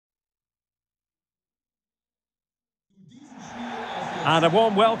And a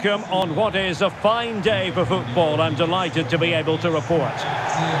warm welcome on what is a fine day for football. I'm delighted to be able to report.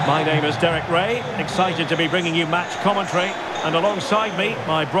 My name is Derek Ray, excited to be bringing you match commentary. And alongside me,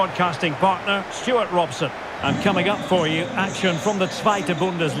 my broadcasting partner, Stuart Robson. And coming up for you, action from the Zweite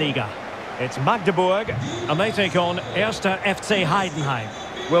Bundesliga. It's Magdeburg, and they take on FC Heidenheim.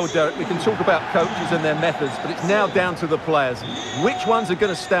 Well, Derek, we can talk about coaches and their methods, but it's now down to the players. Which ones are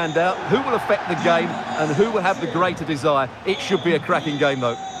going to stand out, who will affect the game, and who will have the greater desire? It should be a cracking game,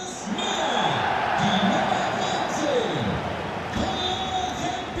 though.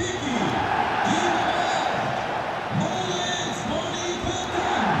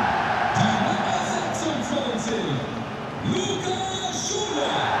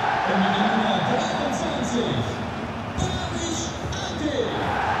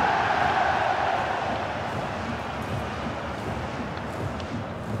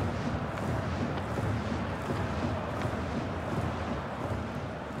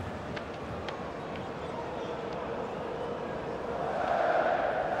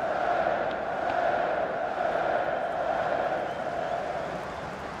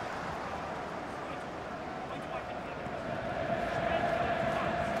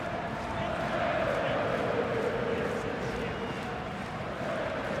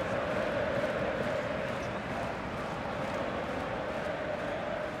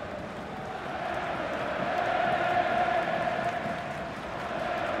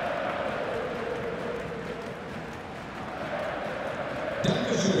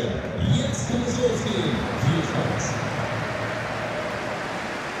 Dankeschön. Jetzt kann es losgehen. Viel Spaß.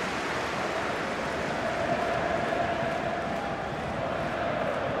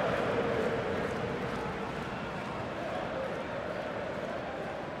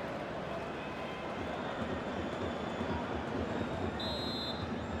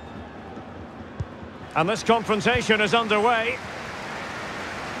 And this confrontation is underway.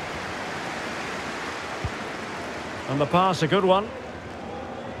 And the pass, a good one.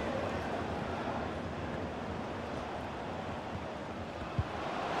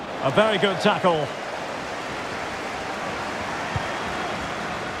 A very good tackle.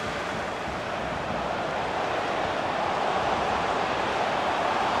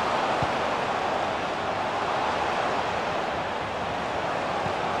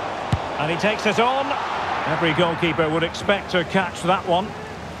 And he takes it on. Every goalkeeper would expect to catch that one.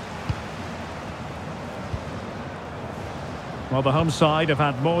 Well, the home side have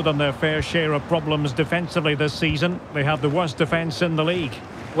had more than their fair share of problems defensively this season. They have the worst defence in the league.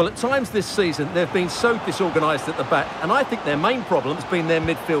 Well, at times this season, they've been so disorganised at the back, and I think their main problem has been their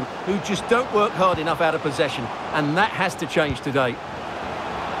midfield, who just don't work hard enough out of possession, and that has to change today.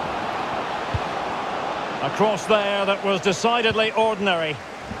 A cross there that was decidedly ordinary.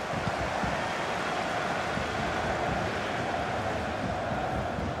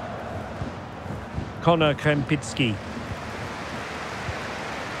 Conor Krempitsky.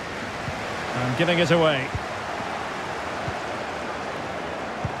 And giving it away.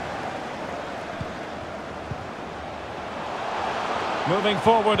 Moving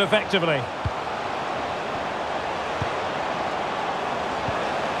forward effectively.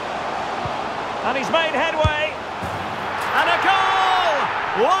 And he's made headway. And a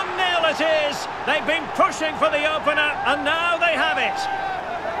goal! 1-0 it is. They've been pushing for the opener, and now they have it.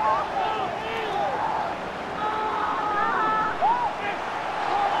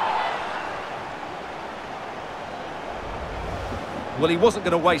 Well, he wasn't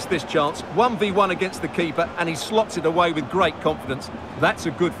going to waste this chance. 1v1 against the keeper, and he slots it away with great confidence. That's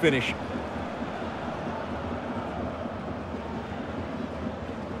a good finish.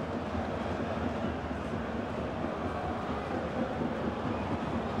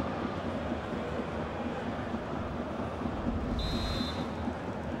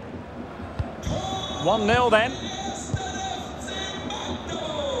 One 0 then.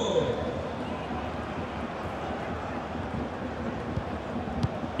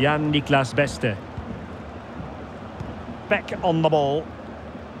 Jan-Niklas Beste. Beck on the ball.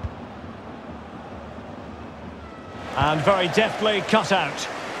 And very deftly cut out.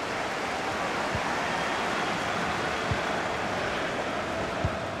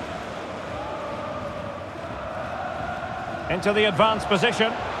 Into the advanced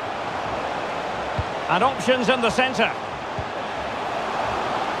position. And options in the centre.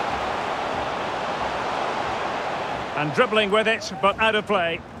 And dribbling with it, but out of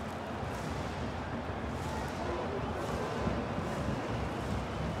play.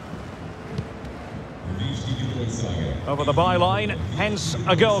 Over the byline, hence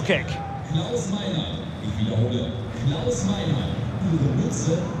a goal kick. Klaus Meinert, ich wiederhole, Klaus Meinert, ihre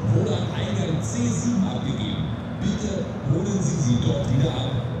Mütze wurde an Eingang C7 abgegeben. Bitte holen Sie sie dort wieder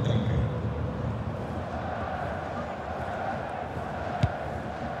ab. Danke.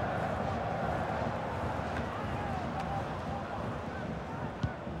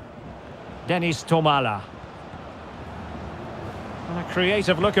 Dennis Tomala. And a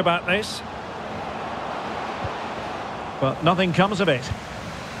creative look about this. But nothing comes of it.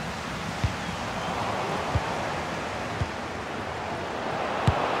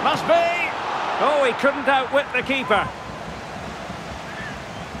 Must be! Oh, he couldn't outwit the keeper.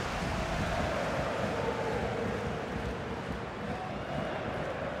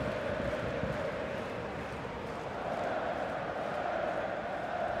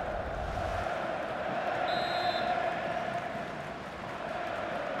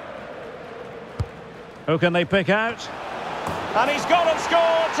 Who can they pick out? And he's gone and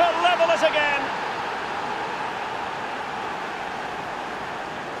scored to level it again.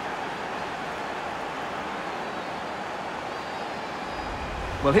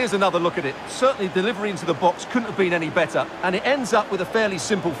 Well, here's another look at it. Certainly delivery into the box couldn't have been any better, and it ends up with a fairly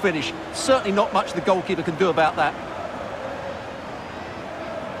simple finish. Certainly not much the goalkeeper can do about that.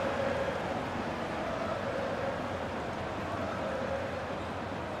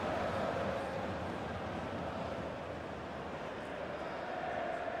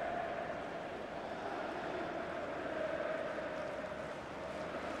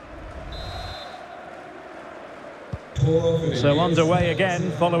 So underway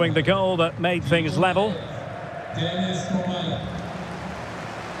again, following the goal that made things level. Dennis Tomala.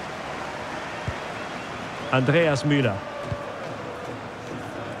 Andreas Müller.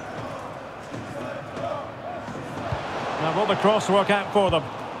 Now will the cross work out for them?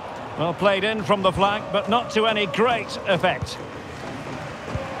 Well played in from the flank, but not to any great effect.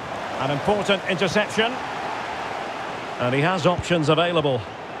 An important interception. And he has options available.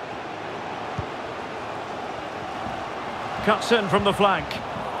 Cuts in from the flank.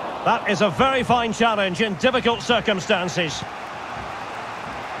 That is a very fine challenge in difficult circumstances.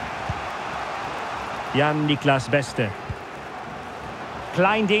 Jan-Niklas Beste.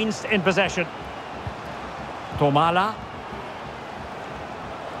 Kleindienst in possession. Tomala.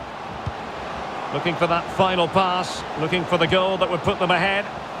 Looking for that final pass. Looking for the goal that would put them ahead.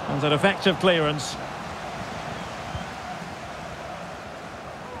 And an effective clearance.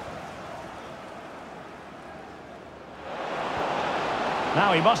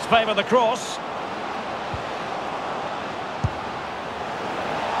 Now he must favour the cross.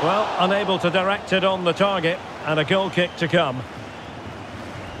 Well, unable to direct it on the target, and a goal kick to come.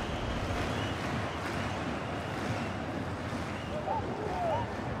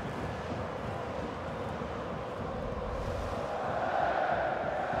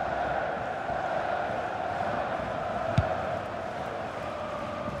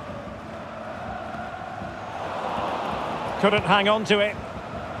 Couldn't hang on to it.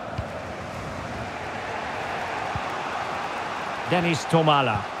 Dennis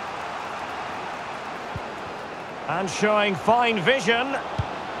Tomala. And showing fine vision.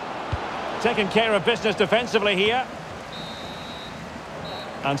 Taking care of business defensively here.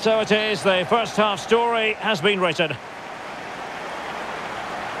 And so it is, the first half story has been written.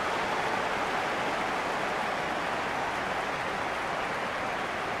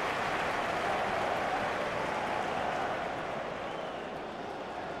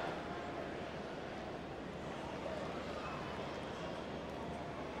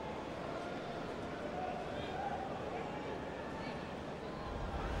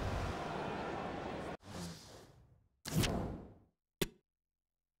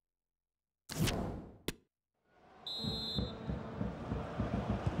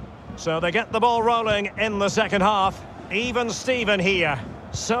 So they get the ball rolling in the second half. Even Steven here.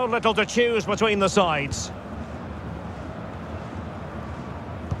 So little to choose between the sides.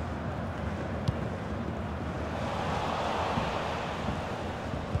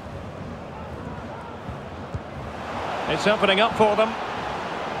 It's opening up for them.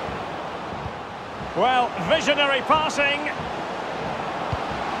 Well, visionary passing.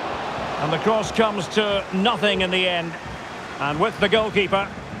 And the cross comes to nothing in the end. And with the goalkeeper.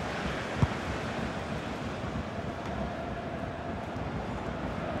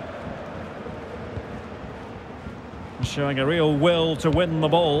 Showing a real will to win the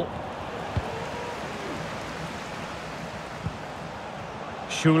ball.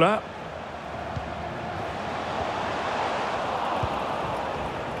 Schuler.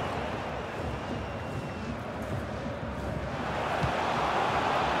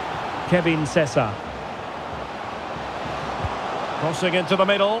 Kevin Sessa. Crossing into the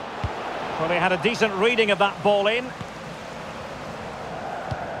middle. Well, he had a decent reading of that ball in.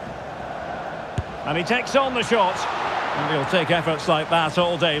 And he takes on the shot. And he'll take efforts like that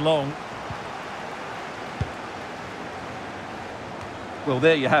all day long. Well,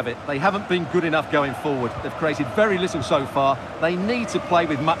 there you have it. They haven't been good enough going forward. They've created very little so far. They need to play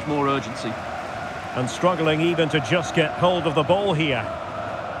with much more urgency. And struggling even to just get hold of the ball here.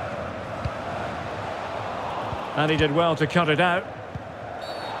 And he did well to cut it out.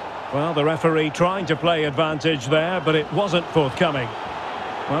 Well, the referee trying to play advantage there, but it wasn't forthcoming.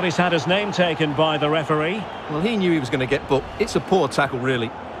 Well, he's had his name taken by the referee. Well, he knew he was going to get booked. It's a poor tackle, really.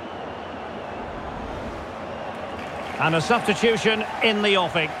 And a substitution in the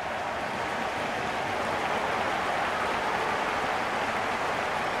offing.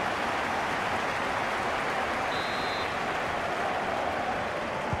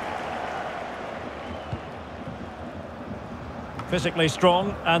 Physically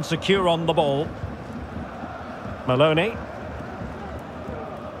strong and secure on the ball. Maloney.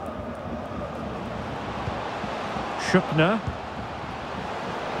 Schupner.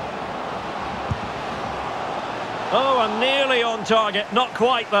 Oh, and nearly on target. Not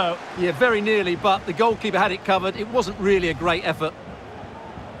quite, though. Yeah, very nearly, but the goalkeeper had it covered. It wasn't really a great effort.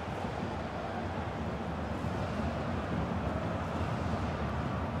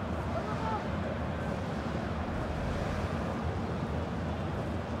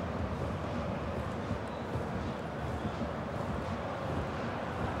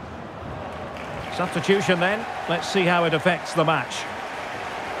 Substitution then. Let's see how it affects the match.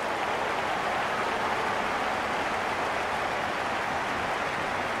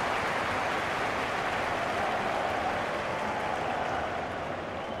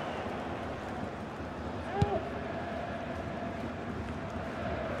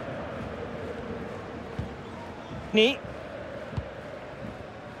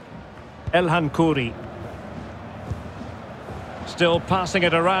 Elhan Kouri. Still passing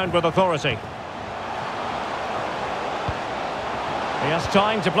it around with authority. He has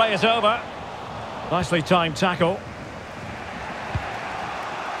time to play it over. Nicely timed tackle.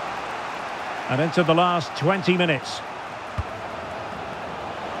 And into the last 20 minutes.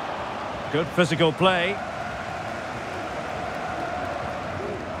 Good physical play.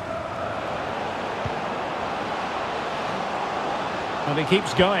 And he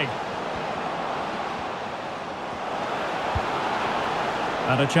keeps going.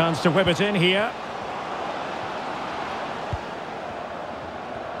 And a chance to whip it in here.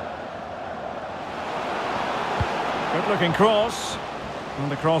 Good looking cross.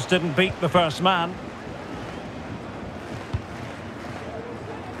 And the cross didn't beat the first man.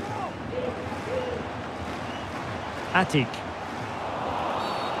 Atik.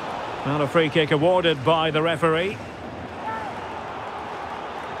 And a free kick awarded by the referee.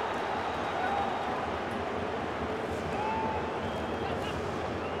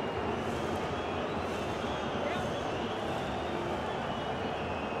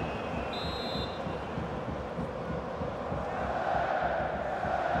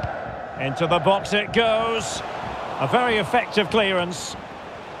 Into the box it goes. A very effective clearance.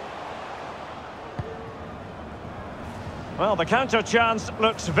 Well, the counter chance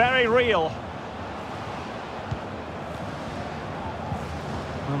looks very real.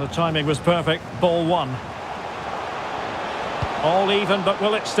 Well, the timing was perfect. Ball one. All even, but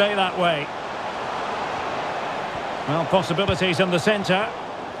will it stay that way? Well, possibilities in the centre.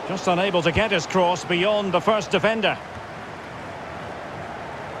 Just unable to get his cross beyond the first defender.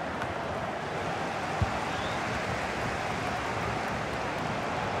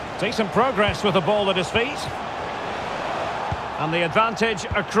 Decent progress with the ball at his feet. And the advantage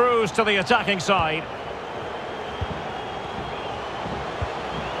accrues to the attacking side.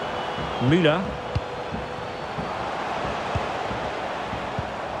 Müller.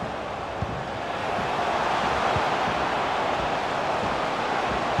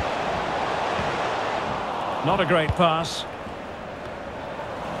 Not a great pass.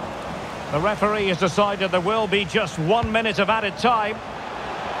 The referee has decided there will be just 1 minute of added time.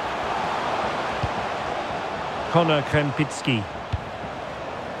 Conor Krempitsky.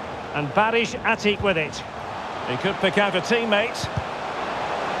 And Barish Atik with it. He could pick out a teammate.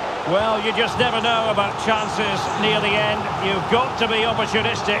 Well, you just never know about chances near the end. You've got to be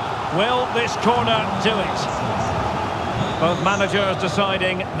opportunistic. Will this corner do it? Both managers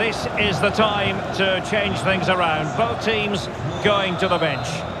deciding this is the time to change things around. Both teams going to the bench.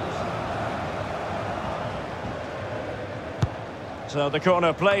 So the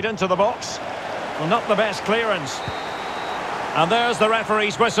corner played into the box. Well, not the best clearance. And there's the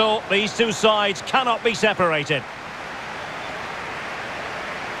referee's whistle. These two sides cannot be separated.